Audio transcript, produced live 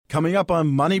Coming up on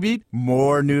Moneybeat,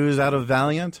 more news out of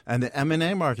Valeant, and the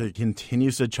M&A market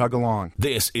continues to chug along.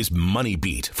 This is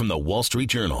Moneybeat from the Wall Street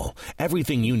Journal.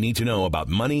 Everything you need to know about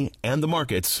money and the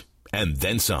markets, and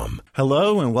then some.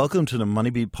 Hello, and welcome to the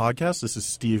Moneybeat podcast. This is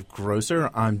Steve Grosser.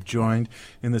 I'm joined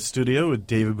in the studio with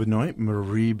David Benoit,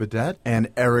 Marie Bedette, and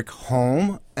Eric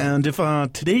Holm. And if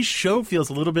today's show feels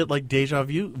a little bit like deja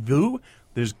vu,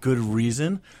 there's good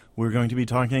reason. We're going to be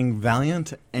talking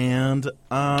Valeant and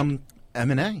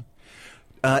M&A.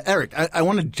 Eric, I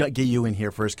want to get you in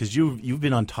here first because you've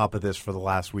been on top of this for the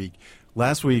last week.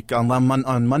 Last week on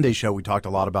Monday's show, we talked a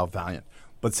lot about Valeant.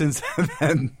 But since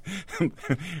then,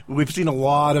 we've seen a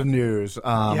lot of news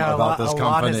about this company. A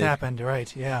lot has happened,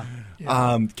 right, yeah.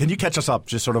 Can you catch us up,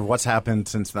 just sort of what's happened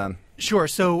since then? Sure.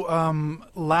 So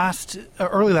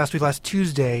early last week, last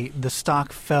Tuesday, the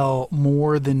stock fell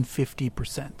more than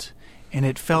 50%. And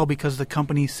it fell because the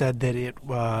company said that it,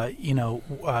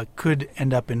 could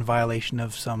end up in violation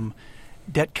of some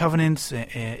debt covenants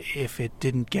if it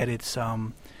didn't get its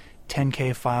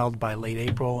 10K filed by late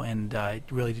April, and it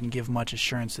really didn't give much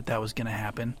assurance that was going to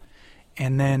happen.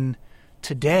 And then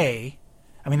today,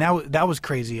 I mean that was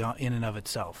crazy in and of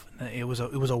itself. It was a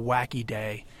wacky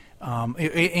day.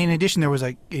 In addition, there was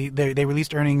they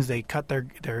released earnings. They cut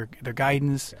their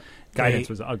guidance. Yeah. Guidance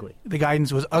was ugly. The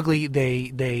guidance was ugly.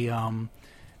 They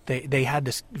had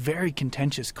this very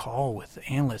contentious call with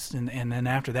analysts, and then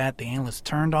after that, the analysts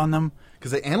turned on them.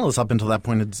 Because the analysts up until that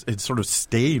point had sort of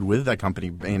stayed with that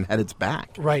company and had its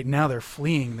back. Right, now they're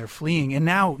fleeing. And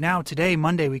now today,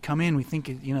 Monday, we come in, we think,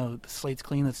 the slate's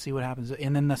clean, let's see what happens.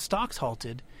 And then the stock's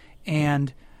halted,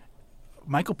 and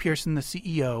Michael Pearson, the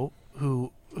CEO,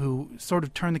 who sort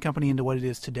of turned the company into what it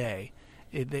is today,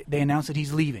 they announced that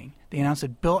he's leaving. They announced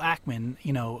that Bill Ackman,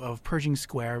 of Pershing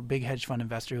Square, big hedge fund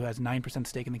investor who has 9%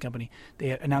 stake in the company,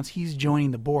 they announced he's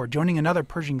joining the board, joining another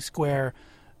Pershing Square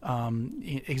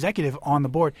executive on the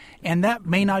board. And that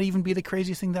may not even be the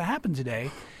craziest thing that happened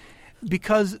today,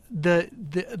 because the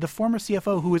former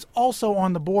CFO, who is also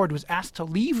on the board, was asked to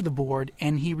leave the board,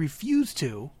 and he refused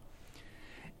to.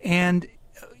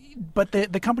 But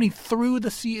the company threw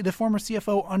the former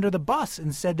CFO under the bus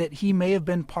and said that he may have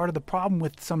been part of the problem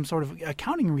with some sort of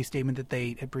accounting restatement that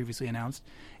they had previously announced.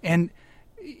 And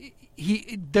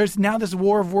there's now this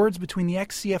war of words between the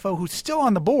ex-CFO, who's still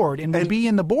on the board and will be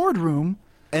in the boardroom.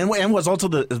 And was also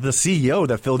the CEO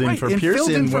that filled in for Pearson.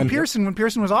 Filled in for Pearson when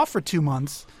Pearson was off for 2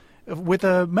 months with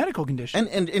a medical condition.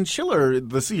 And Schiller,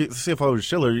 the CFO of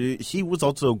Schiller, he was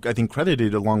also, I think,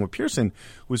 credited along with Pearson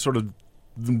with sort of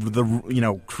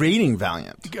creating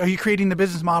Valeant. Are you creating the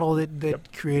business model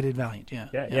that created Valeant?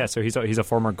 Yeah. So he's a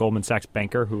former Goldman Sachs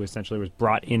banker who essentially was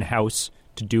brought in-house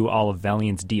to do all of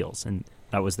Valeant's deals, and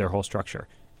that was their whole structure.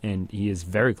 And he is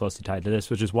very closely tied to this,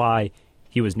 which is why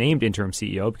he was named interim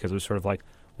CEO, because it was sort of like,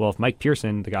 well, if Mike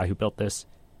Pearson, the guy who built this,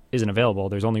 isn't available,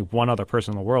 there's only one other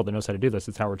person in the world that knows how to do this.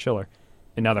 It's Howard Schiller.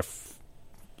 And now they're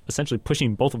essentially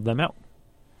pushing both of them out.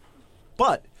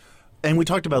 And we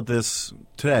talked about this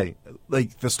today.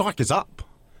 Like, the stock is up.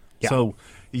 Yeah. So,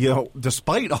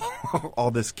 despite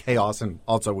all this chaos, and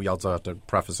we also have to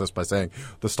preface this by saying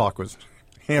the stock was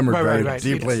hammered very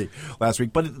deeply last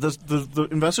week. But the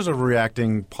investors are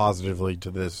reacting positively to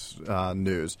this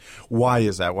news. Why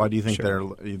is that? Why do you think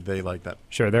they like that?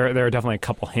 Sure. There are definitely a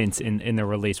couple hints in the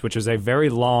release, which is a very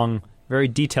long, very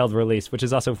detailed release, which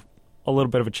is also a little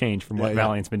bit of a change from what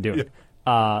Valeant's been doing.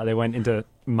 Yeah. They went into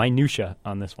minutia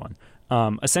on this one.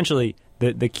 Essentially,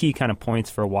 the key kind of points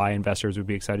for why investors would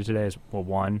be excited today is, well,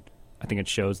 one, I think it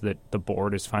shows that the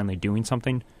board is finally doing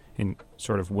something and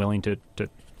sort of willing to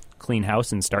clean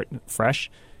house and start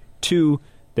fresh. Two,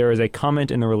 there is a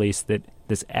comment in the release that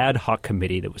this ad hoc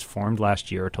committee that was formed last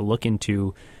year to look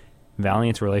into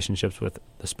Valeant's relationships with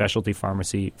the specialty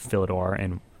pharmacy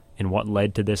Philidor and what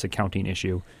led to this accounting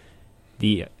issue.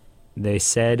 They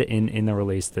said in the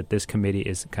release that this committee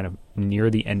is kind of near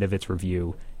the end of its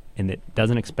review and that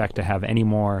doesn't expect to have any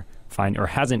more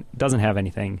doesn't have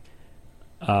anything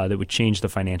that would change the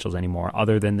financials anymore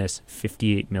other than this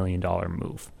 $58 million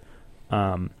move.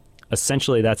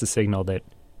 Essentially, that's a signal that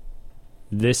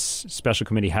this special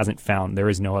committee hasn't found there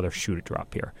is no other shoe to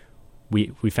drop here.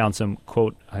 We found some,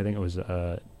 quote, I think it was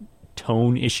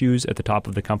tone issues at the top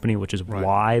of the company, which is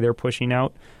why they're pushing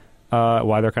out,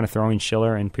 why they're kind of throwing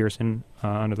Schiller and Pearson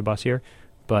under the bus here.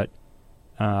 But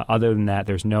other than that,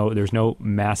 there's no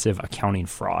massive accounting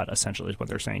fraud, essentially, is what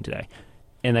they're saying today.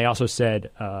 And they also said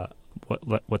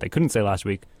what they couldn't say last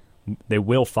week, they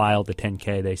will file the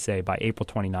 10K, they say, by April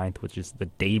 29th, which is the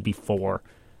day before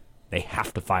they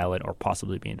have to file it or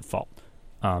possibly be in default.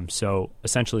 So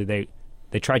essentially,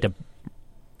 they tried to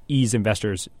ease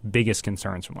investors' biggest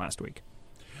concerns from last week.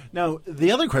 Now,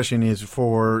 the other question is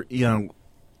for,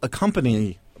 a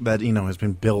company that, has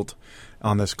been built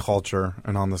on this culture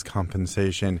and on this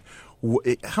compensation,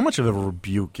 how much of a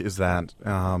rebuke is that,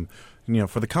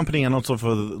 for the company and also for,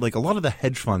 a lot of the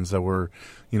hedge funds that were,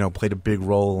 played a big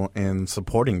role in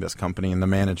supporting this company and the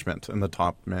management and the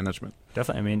top management?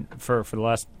 Definitely. I mean, for the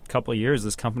last couple of years,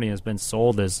 this company has been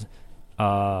sold as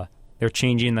they're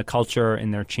changing the culture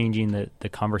and they're changing the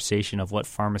conversation of what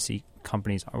pharmacy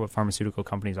companies are, what pharmaceutical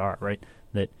companies are, right?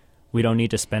 That we don't need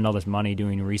to spend all this money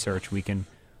doing research. We can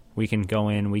go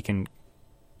in, we can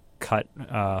cut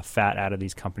fat out of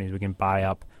these companies. We can buy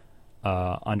up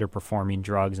underperforming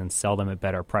drugs and sell them at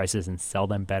better prices and sell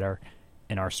them better.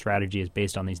 And our strategy is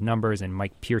based on these numbers. And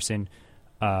Mike Pearson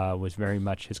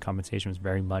his compensation was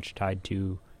very much tied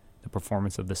to the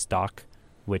performance of the stock,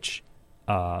 which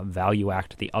Value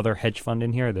Act, the other hedge fund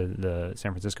in here, the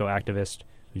San Francisco activist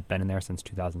who's been in there since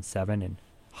 2007 and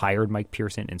hired Mike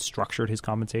Pearson and structured his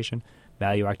compensation.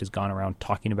 Value Act has gone around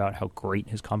talking about how great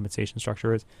his compensation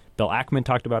structure is. Bill Ackman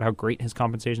talked about how great his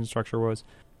compensation structure was.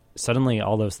 Suddenly,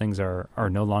 all those things are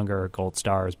no longer gold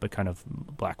stars, but kind of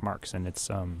black marks, and it's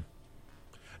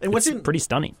pretty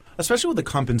stunning. Especially with the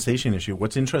compensation issue,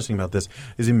 what's interesting about this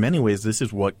is in many ways this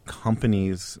is what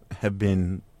companies have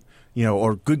been,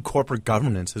 or good corporate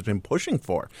governance has been pushing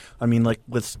for. I mean,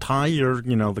 let's tie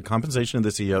the compensation of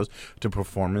the CEOs to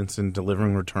performance and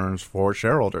delivering returns for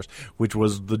shareholders, which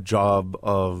was the job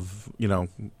of,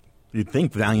 you'd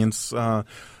think Valiant's,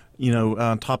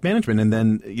 top management. And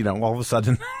then, all of a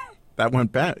sudden that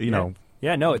went bad,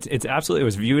 Yeah, no, it's absolutely, it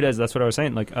was viewed as, that's what I was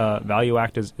saying, Value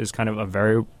Act is kind of a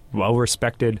very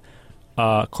well-respected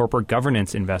corporate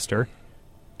governance investor,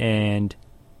 and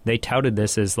they touted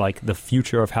this as the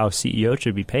future of how CEOs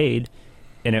should be paid,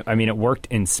 and it worked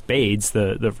in spades.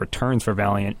 The returns for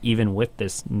Valeant, even with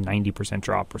this 90%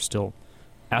 drop, were still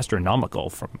astronomical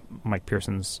from Mike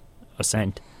Pearson's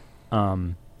ascent.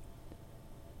 There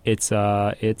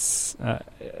are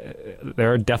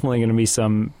definitely going to be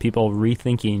some people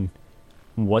rethinking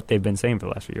what they've been saying for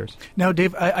the last few years. Now,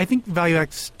 Dave, I think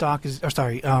Valiant stock is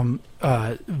down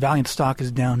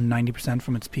 90%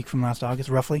 from its peak from last August,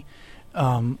 roughly.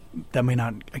 That may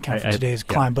not account for today's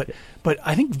climb, but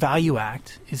I think Value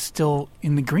Act is still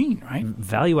in the green, right?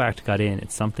 Value Act got in.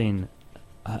 It's something,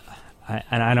 and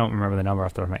I don't remember the number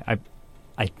off the top of my head.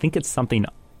 I think it's something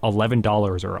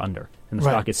 $11 or under, and the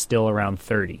stock is still around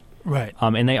 30. Right.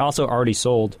 And they also already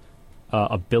sold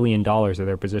 $1 billion of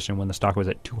their position when the stock was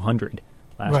at 200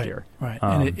 last year. Right.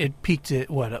 And it peaked at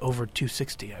over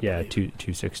 260. I believe.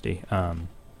 260.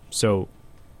 So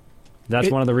that's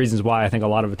one of the reasons why I think a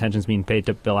lot of attention is being paid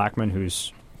to Bill Ackman,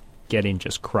 who's getting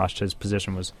just crushed. His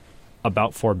position was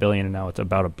about $4 billion, and now it's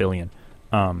about $1 billion.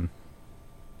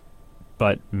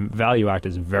 But Value Act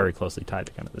is very closely tied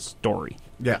to kind of the story.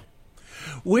 Yeah.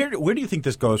 Where do you think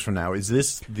this goes from now? Is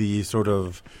this the sort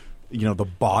of, the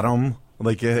bottom?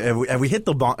 Have we hit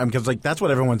the bottom? Because that's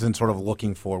what everyone's in sort of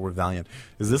looking for with Valiant.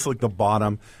 Is this the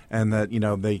bottom, and that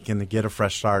they can get a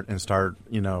fresh start and start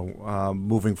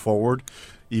moving forward,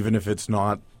 even if it's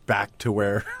not back to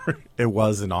where it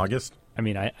was in August? I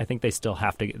mean, I think they still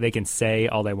have to. They can say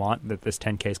all they want that this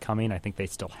 10K is coming. I think they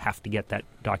still have to get that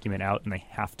document out, and they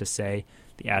have to say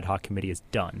the ad hoc committee is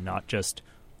done, not just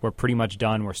we're pretty much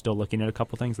done. We're still looking at a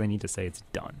couple things. They need to say it's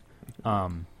done.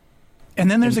 And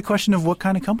then there's a question of what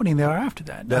kind of company they are after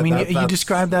that. You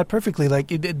described that perfectly.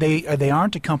 They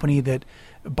aren't a company that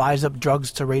buys up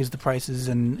drugs to raise the prices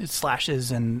and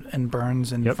slashes and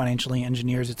burns and financially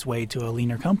engineers its way to a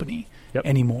leaner company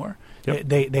anymore. Yep.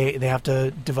 They have to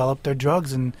develop their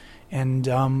drugs and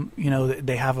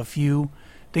they have a few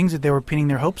things that they were pinning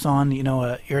their hopes on.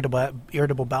 A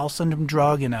irritable bowel syndrome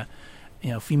drug and a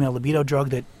female libido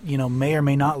drug that may or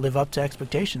may not live up to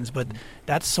expectations, but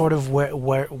that's sort of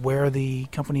where the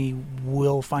company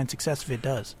will find success if it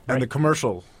does. And the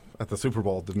commercial at the Super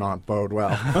Bowl did not bode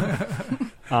well.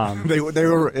 They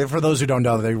were, for those who don't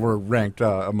know, they were ranked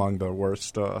among the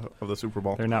worst of the Super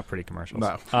Bowl. They're not pretty commercials.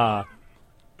 No.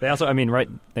 They also,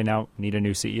 they now need a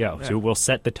new CEO, so we'll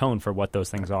set the tone for what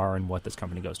those things are and what this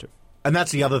company goes to. And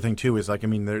that's the other thing too is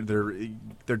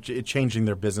they're changing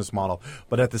their business model,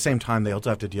 but at the same time they also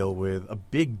have to deal with a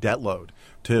big debt load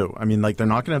too. They're not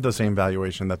going to have the same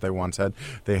valuation that they once had.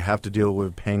 They have to deal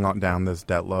with paying down this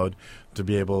debt load to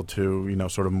be able to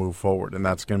sort of move forward, and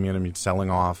that's going to mean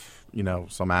selling off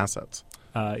some assets.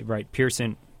 Right,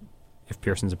 Pearson, if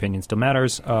Pearson's opinion still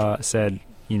matters, said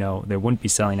they wouldn't be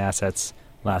selling assets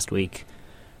last week.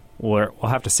 We'll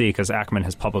have to see, because Ackman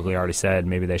has publicly already said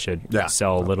maybe they should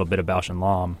sell a little bit of Bausch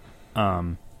 &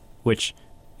 Lomb, which,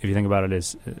 if you think about it,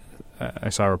 is I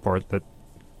saw a report that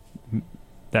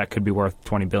that could be worth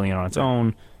 $20 billion on its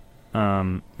own.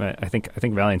 But I think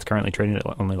Valeant's currently trading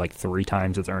at only like 3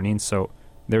 times its earnings, so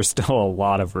there's still a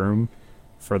lot of room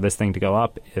for this thing to go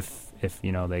up if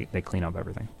they clean up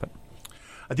everything. But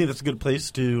I think that's a good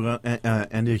place to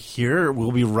end it here.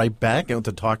 We'll be right back to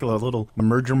talk a little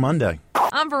Merger Monday.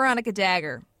 I'm Veronica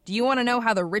Dagger. Do you want to know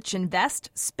how the rich invest,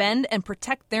 spend, and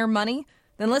protect their money?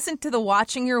 Then listen to the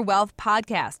Watching Your Wealth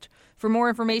podcast. For more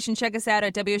information, check us out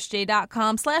at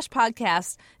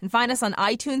WSJ.com/podcasts and find us on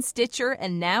iTunes, Stitcher,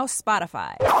 and now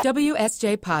Spotify.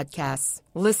 WSJ Podcasts.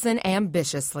 Listen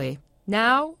ambitiously.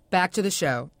 Now, back to the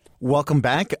show. Welcome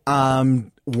back.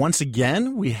 Once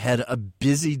again, we had a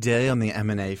busy day on the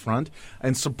M&A front,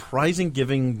 and surprising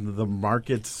given the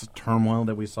market's turmoil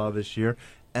that we saw this year,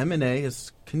 M&A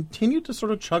has continued to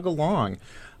sort of chug along.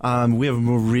 We have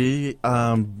Marie,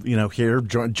 here,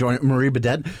 Marie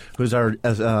Bedet, who's our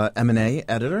M&A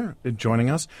editor,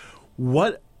 joining us.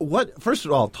 What? First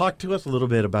of all, talk to us a little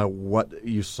bit about what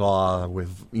you saw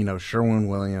with,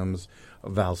 Sherwin-Williams,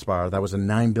 Valspar. That was a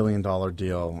 $9 billion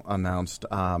deal announced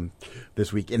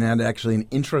this week, and had actually an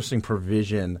interesting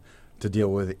provision to deal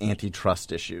with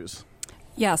antitrust issues.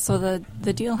 Yeah, so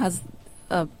the deal has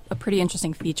a pretty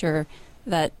interesting feature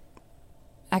that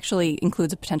actually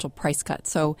includes a potential price cut.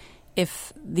 So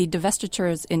if the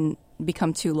divestitures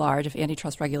become too large, if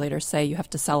antitrust regulators say you have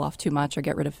to sell off too much or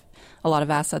get rid of a lot of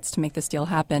assets to make this deal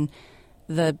happen,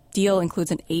 the deal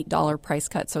includes an $8 price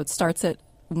cut. So it starts at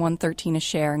 $113 a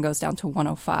share and goes down to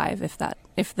 $105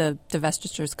 if the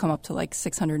divestitures come up to like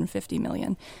 $650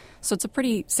 million. So it's a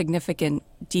pretty significant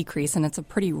decrease, and it's a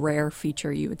pretty rare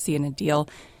feature you would see in a deal.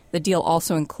 The deal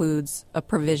also includes a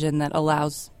provision that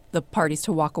allows the parties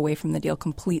to walk away from the deal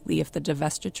completely if the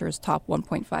divestitures top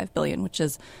 $1.5 billion, which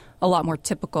is a lot more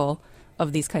typical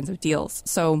of these kinds of deals.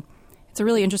 So it's a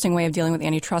really interesting way of dealing with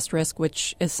antitrust risk,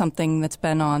 which is something that's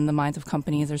been on the minds of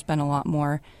companies. There's been a lot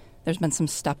more. There's been some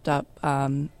stepped up.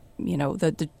 The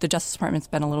Justice Department's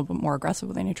been a little bit more aggressive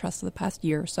with antitrust for the past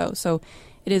year or so. So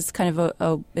it is kind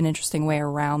of an interesting way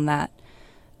around that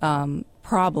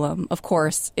problem. Of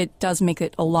course, it does make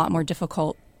it a lot more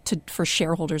difficult for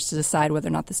shareholders to decide whether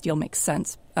or not this deal makes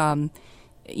sense. A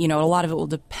lot of it will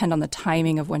depend on the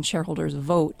timing of when shareholders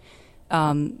vote.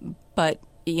 But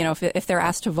if they're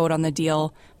asked to vote on the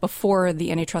deal before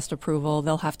the antitrust approval,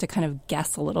 they'll have to kind of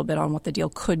guess a little bit on what the deal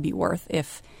could be worth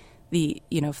if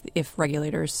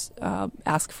regulators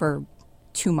ask for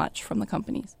too much from the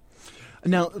companies.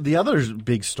 Now, the other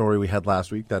big story we had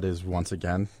last week, that is once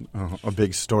again a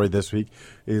big story this week,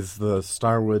 is the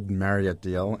Starwood Marriott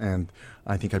deal. And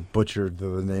I think I butchered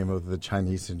the name of the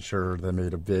Chinese insurer that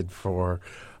made a bid for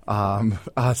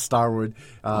Starwood.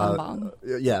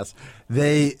 Yes.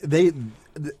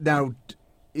 Now,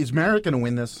 is Marriott going to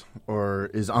win this, or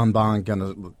is Anbang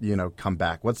going to, come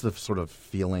back? What's the sort of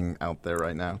feeling out there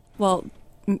right now? Well,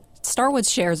 Starwood's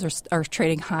shares are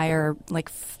trading higher, like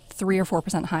 3 or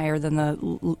 4% higher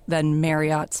than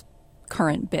Marriott's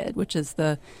current bid, which is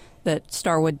that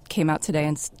Starwood came out today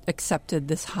and accepted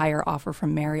this higher offer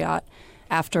from Marriott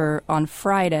after on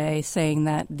Friday saying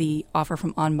that the offer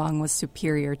from Anbang was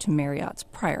superior to Marriott's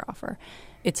prior offer.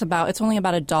 It's only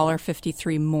about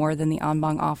 $1.53 more than the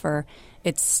Anbang offer.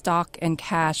 It's stock and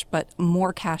cash, but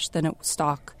more cash than it was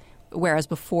stock, whereas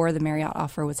before the Marriott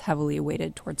offer was heavily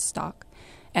weighted towards stock,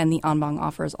 and the Anbang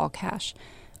offer is all cash.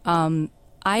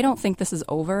 I don't think this is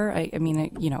over. I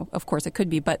mean, of course it could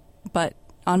be, but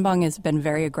Anbang has been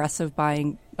very aggressive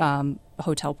buying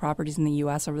hotel properties in the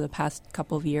U.S. over the past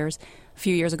couple of years. A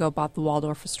few years ago, bought the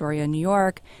Waldorf Astoria in New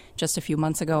York. Just a few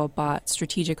months ago, bought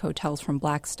strategic hotels from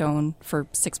Blackstone for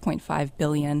 $6.5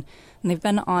 billion. And they've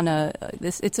been on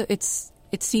it's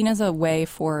seen as a way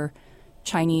for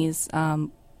Chinese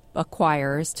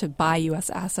acquirers to buy U.S.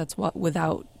 assets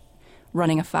without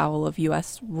running afoul of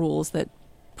U.S. rules that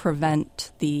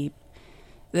prevent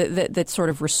that sort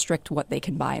of restrict what they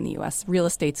can buy in the U.S. Real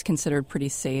estate's considered pretty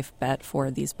safe bet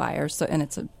for these buyers, and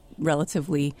it's a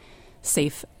relatively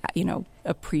safe,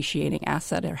 appreciating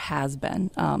asset. It has been.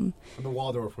 The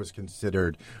Waldorf was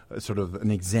considered sort of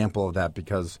an example of that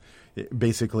because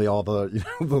basically all the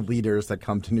the leaders that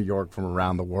come to New York from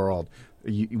around the world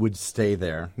would stay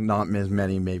there. Not as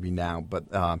many maybe now, but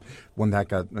when that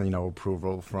got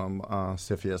approval from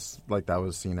CFIUS, like that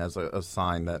was seen as a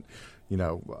sign that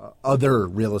other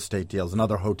real estate deals and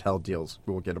other hotel deals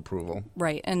will get approval.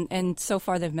 Right, and so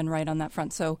far they've been right on that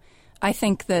front. So I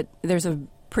think that there's a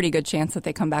pretty good chance that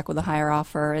they come back with a higher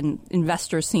offer, and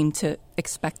investors seem to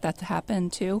expect that to happen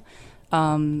too.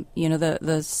 There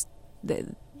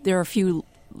are a few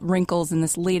wrinkles in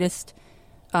this latest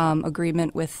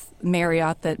agreement with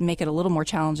Marriott that make it a little more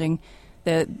challenging.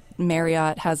 The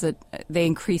Marriott they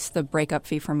increased the breakup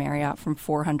fee for Marriott from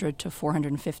 $400 to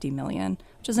 $450 million,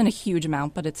 which isn't a huge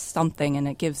amount, but it's something, and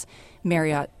it gives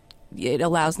Marriott, it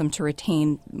allows them to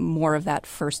retain more of that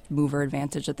first mover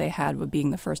advantage that they had with being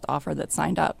the first offer that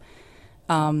signed up.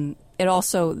 It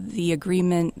also, the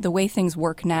agreement, the way things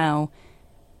work now,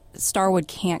 Starwood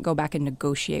can't go back and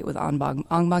negotiate with Anbang.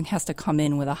 Anbang has to come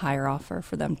in with a higher offer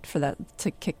for that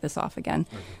to kick this off again.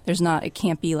 Okay. It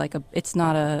can't be like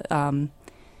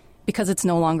because it's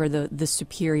no longer the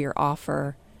superior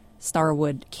offer.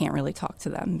 Starwood can't really talk to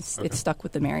them. It's stuck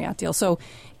with the Marriott deal. So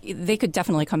they could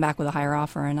definitely come back with a higher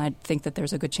offer, and I think that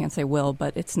there's a good chance they will,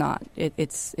 but it's not.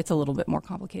 It's a little bit more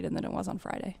complicated than it was on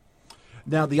Friday.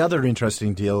 Now, the other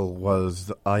interesting deal was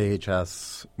the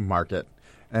IHS market,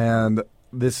 and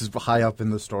this is high up in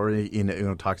the story.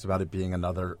 Talks about it being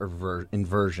another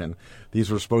inversion. These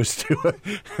were supposed to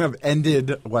have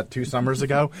ended 2 summers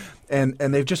ago, and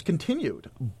they've just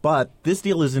continued. But this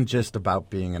deal isn't just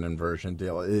about being an inversion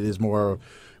deal. It is more.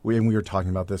 We were talking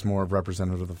about this more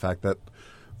representative of the fact that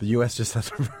the U.S. just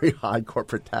has a very high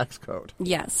corporate tax code.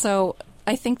 Yeah. So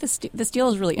I think this deal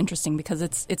is really interesting because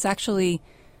it's actually.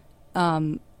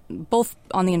 Both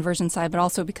on the inversion side, but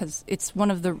also because it's one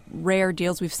of the rare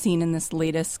deals we've seen in this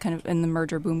latest kind of in the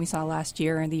merger boom we saw last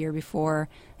year and the year before,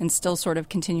 and still sort of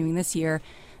continuing this year,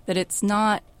 that it's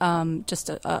not just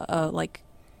a like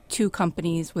two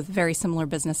companies with very similar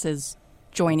businesses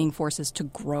joining forces to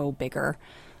grow bigger.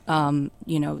 In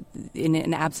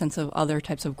an absence of other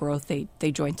types of growth,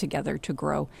 they join together to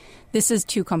grow. This is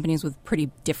two companies with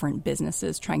pretty different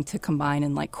businesses trying to combine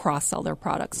and like cross-sell their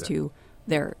products to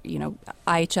their,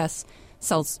 IHS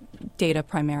sells data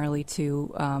primarily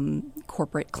to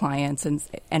corporate clients and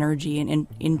energy and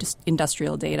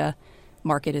industrial data.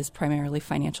 Market is primarily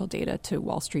financial data to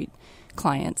Wall Street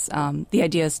clients. The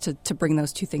idea is to bring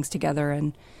those two things together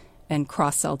and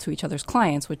cross-sell to each other's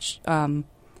clients, which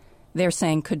they're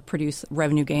saying could produce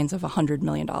revenue gains of $100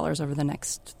 million over the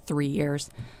next 3 years.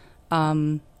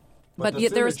 But the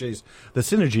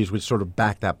synergies which sort of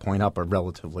back that point up are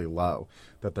relatively low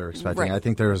that they're expecting. Right. I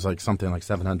think there's like something like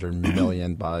 $700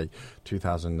 million by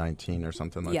 2019 or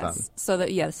something like that. Yes. So the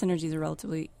synergies are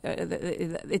relatively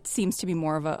it seems to be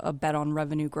more of a bet on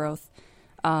revenue growth.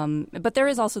 But there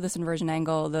is also this inversion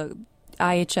angle. The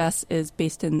IHS is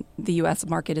based in the U.S.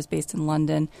 market is based in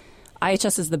London.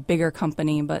 IHS is the bigger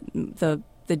company, but the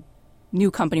new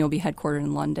company will be headquartered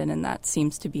in London, and that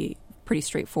seems to be a pretty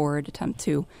straightforward attempt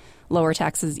to lower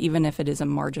taxes, even if it is a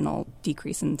marginal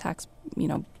decrease in tax,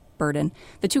 burden.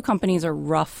 The two companies are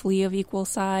roughly of equal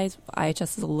size.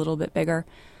 IHS is a little bit bigger,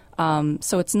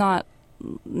 so it's not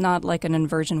like an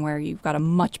inversion where you've got a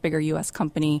much bigger U.S.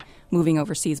 company moving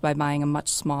overseas by buying a much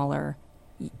smaller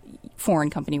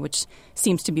foreign company, which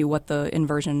seems to be what the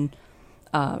inversion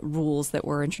rules that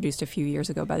were introduced a few years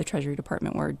ago by the Treasury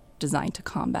Department were designed to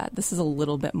combat. This is a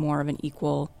little bit more of an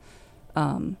equal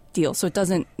deal. So it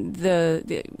doesn't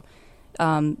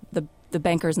the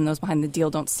bankers and those behind the deal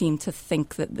don't seem to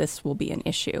think that this will be an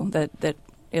issue, that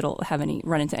it'll have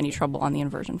run into any trouble on the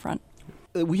inversion front.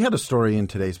 We had a story in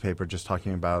today's paper just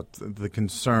talking about the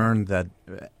concern that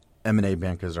M&A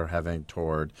bankers are having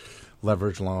toward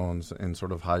leverage loans and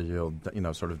sort of high yield,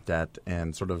 sort of debt,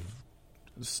 and sort of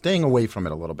staying away from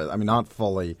it a little bit. I mean, not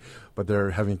fully, but they're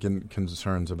having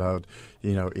concerns about,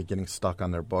 it getting stuck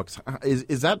on their books.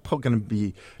 Is that going to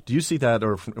be – do you see that,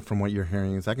 or from what you're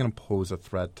hearing, is that going to pose a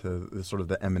threat to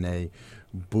the M&A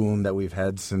boom that we've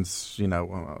had since,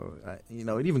 it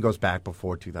even goes back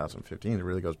before 2015. It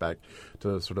really goes back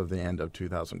to sort of the end of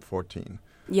 2014.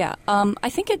 Yeah. I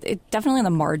think it definitely on the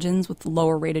margins with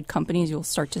lower rated companies, you'll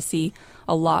start to see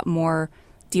a lot more –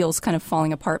 deals kind of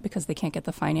falling apart because they can't get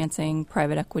the financing.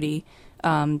 Private equity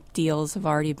deals have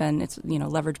already been,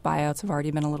 leverage buyouts have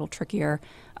already been a little trickier.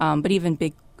 But even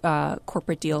big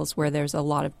corporate deals where there's a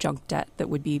lot of junk debt that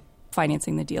would be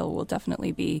financing the deal will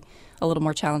definitely be a little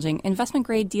more challenging. Investment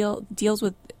grade deals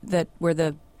with that where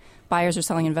the buyers are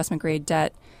selling investment grade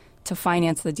debt to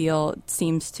finance the deal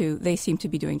seem to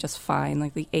be doing just fine.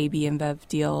 Like the AB InBev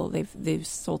deal, they've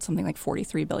sold something like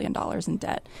 $43 billion in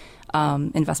debt,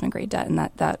 investment grade debt, and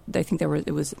that I think it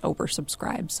was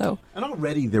oversubscribed. So and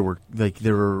already there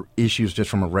were issues just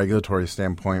from a regulatory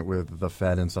standpoint with the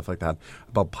Fed and stuff like that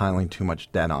about piling too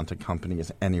much debt onto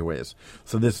companies, anyways.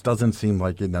 So this doesn't seem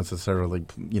like it necessarily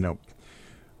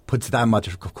puts that much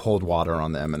of cold water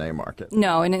on the M&A market.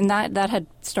 No, and that had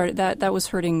started that was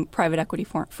hurting private equity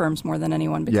firms more than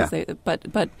anyone because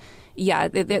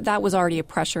that was already a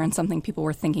pressure and something people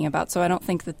were thinking about. So I don't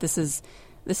think that this is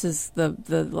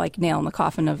the like nail in the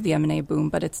coffin of the M&A boom,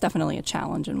 but it's definitely a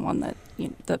challenge and one that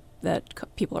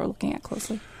that people are looking at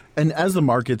closely. And as the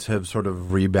markets have sort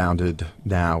of rebounded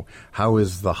now, how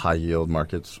is the high yield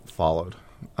markets followed?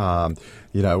 For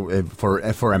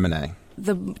M&A.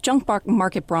 The junk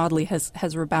market broadly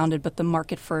has rebounded, but the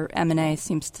market for M&A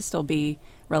seems to still be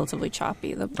relatively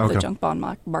choppy. The junk bond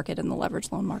market and the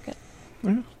leveraged loan market.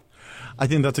 Yeah. I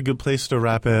think that's a good place to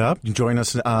wrap it up. Join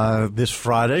us this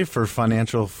Friday for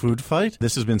Financial Food Fight.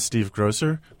 This has been Steve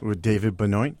Grosser with David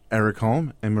Benoit, Eric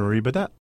Holm, and Marie Badet.